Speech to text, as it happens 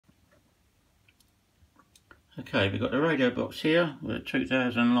Okay, we've got the radio box here with a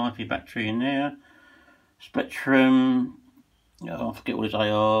 2000 Lifey battery in there. Spectrum, I forget what it's,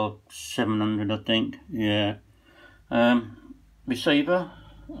 AR 700 I think, yeah. Receiver,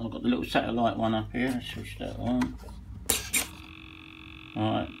 I've got the little satellite one up here, let's switch that on.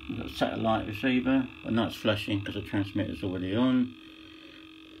 Alright, we've got a satellite receiver, but now it's flashing because the transmitter's already on.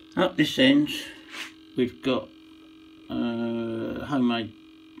 Up this end, we've got homemade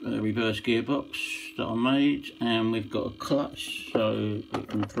reverse gearbox that I made, and we've got a clutch so it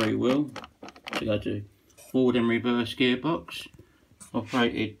can freewheel to go to forward and reverse gearbox,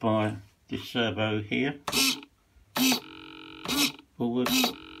 operated by this servo here. Forward,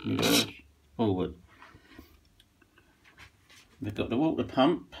 reverse, forward. We've got the water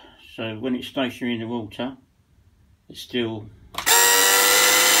pump, so when it's stationary in the water, it still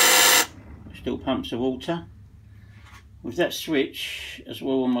pumps the water. With that switch as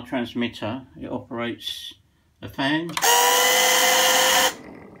well on my transmitter, it operates a fan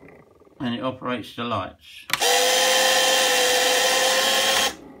and it operates the lights.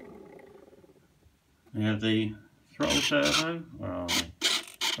 We have the throttle servo, where are we?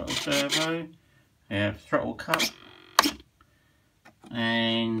 Throttle servo, we have throttle cut,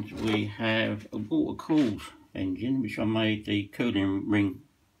 and we have a water cooled engine which I made the cooling ring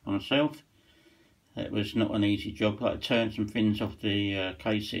on myself. That was not an easy job. I turned some fins off the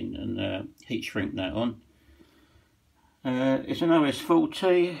casing and heat shrink that on. It's an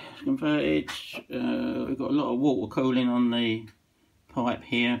OS40, it's converted. We've got a lot of water cooling on the pipe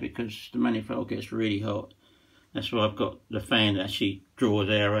here because the manifold gets really hot. That's why I've got the fan that actually draws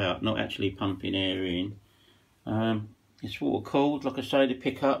air out, not actually pumping air in. It's water cooled, like I say. The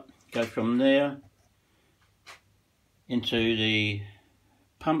pickup goes from there into the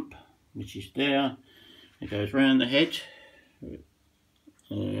pump, which is there. It goes round the head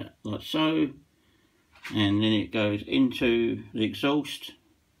like so, and then it goes into the exhaust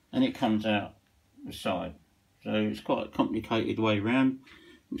and it comes out the side. So it's quite a complicated way round.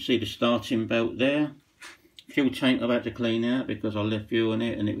 You can see the starting belt there. Fuel tank I've had to clean out because I left fuel in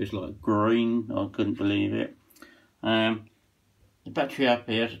it and it was like green. I couldn't believe it. The battery up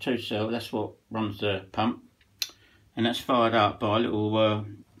here is a 2-cell, that's what runs the pump, and that's fired up by a little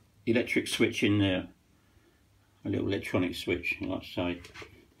electric switch in there, a little electronic switch, like I say.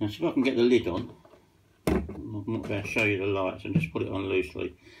 Now, so if I can get the lid on, I'm not going to show you the lights and just put it on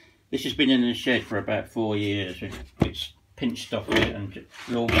loosely. This has been in the shed for about 4 years. It's pinched off it and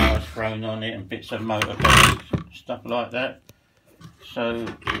lawnmowers thrown on it and bits of motor bodies, stuff like that. So,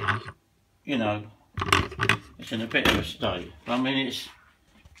 you know, it's in a bit of a state. I mean,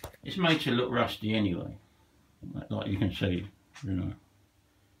 it's made to look rusty anyway, like you can see, you know.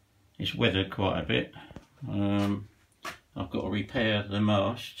 It's weathered quite a bit. I've got to repair the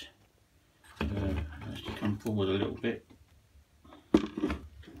mast. Has to come forward a little bit.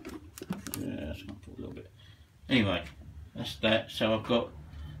 Yeah, that's come forward a little bit. Anyway, that's that. So I've got,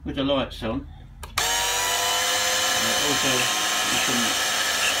 with the lights on, also you can,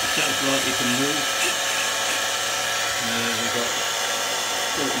 the set of light you can move. We've got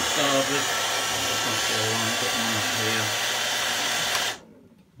port and starboard.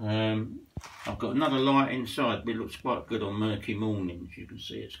 I've got another light inside, but it looks quite good on murky mornings. You can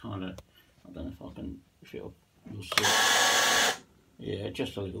see it's kind of, I don't know if I can, if you'll see it. Yeah,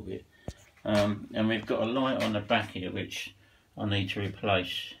 just a little bit. And we've got a light on the back here which I need to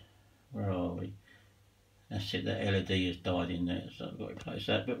replace. Where are we? That's it, that LED has died in there, so I've got to replace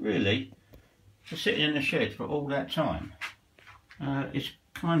that. But really, for sitting in the shed for all that time, it's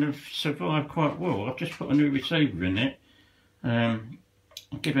kind of survived quite well. I've just put a new receiver in it.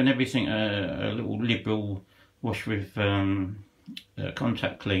 I've given everything a little liberal wash with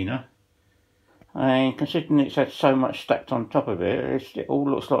contact cleaner, and considering it's had so much stacked on top of it, it all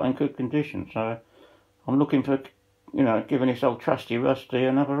looks like in good condition. So I'm looking for, you know, giving this old trusty Rusty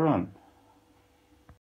another run.